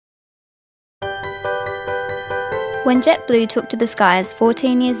When JetBlue took to the skies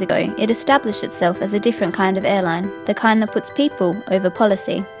 14 years ago, it established itself as a different kind of airline, the kind that puts people over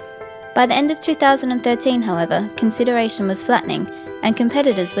policy. By the end of 2013, however, consideration was flattening, and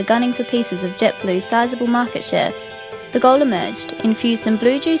competitors were gunning for pieces of JetBlue's sizable market share. The goal emerged: infuse some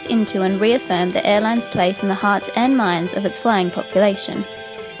blue juice into and reaffirm the airline's place in the hearts and minds of its flying population.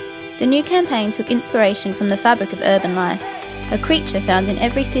 The new campaign took inspiration from the fabric of urban life, a creature found in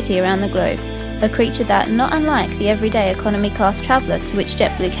every city around the globe, a creature that, not unlike the everyday economy class traveller to which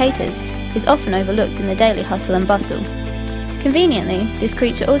JetBlue caters, is often overlooked in the daily hustle and bustle. Conveniently, this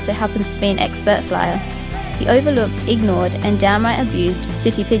creature also happens to be an expert flyer, the overlooked, ignored and downright abused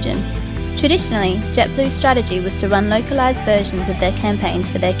city pigeon. Traditionally, JetBlue's strategy was to run localised versions of their campaigns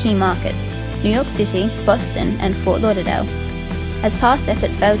for their key markets, New York City, Boston and Fort Lauderdale, as past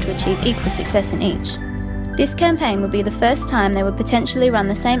efforts failed to achieve equal success in each. This campaign would be the first time they would potentially run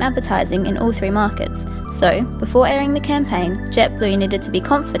the same advertising in all three markets, so, before airing the campaign, JetBlue needed to be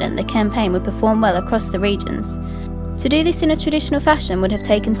confident the campaign would perform well across the regions. To do this in a traditional fashion would have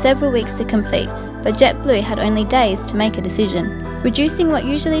taken several weeks to complete, but JetBlue had only days to make a decision. Reducing what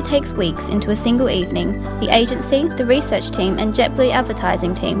usually takes weeks into a single evening, the agency, the research team and JetBlue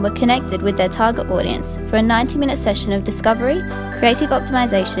advertising team were connected with their target audience for a 90-minute session of discovery, creative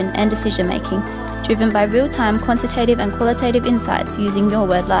optimization and decision-making, driven by real-time quantitative and qualitative insights using Your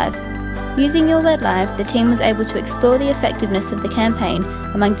Word Live. Using Your Word Live, the team was able to explore the effectiveness of the campaign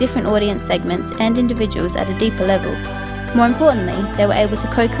among different audience segments and individuals at a deeper level. More importantly, they were able to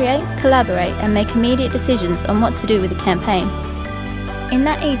co-create, collaborate and make immediate decisions on what to do with the campaign. In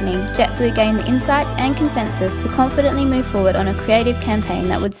that evening, JetBlue gained the insights and consensus to confidently move forward on a creative campaign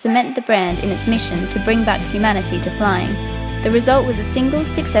that would cement the brand in its mission to bring back humanity to flying. The result was a single,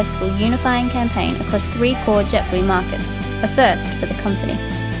 successful, unifying campaign across three core JetBlue markets, a first for the company.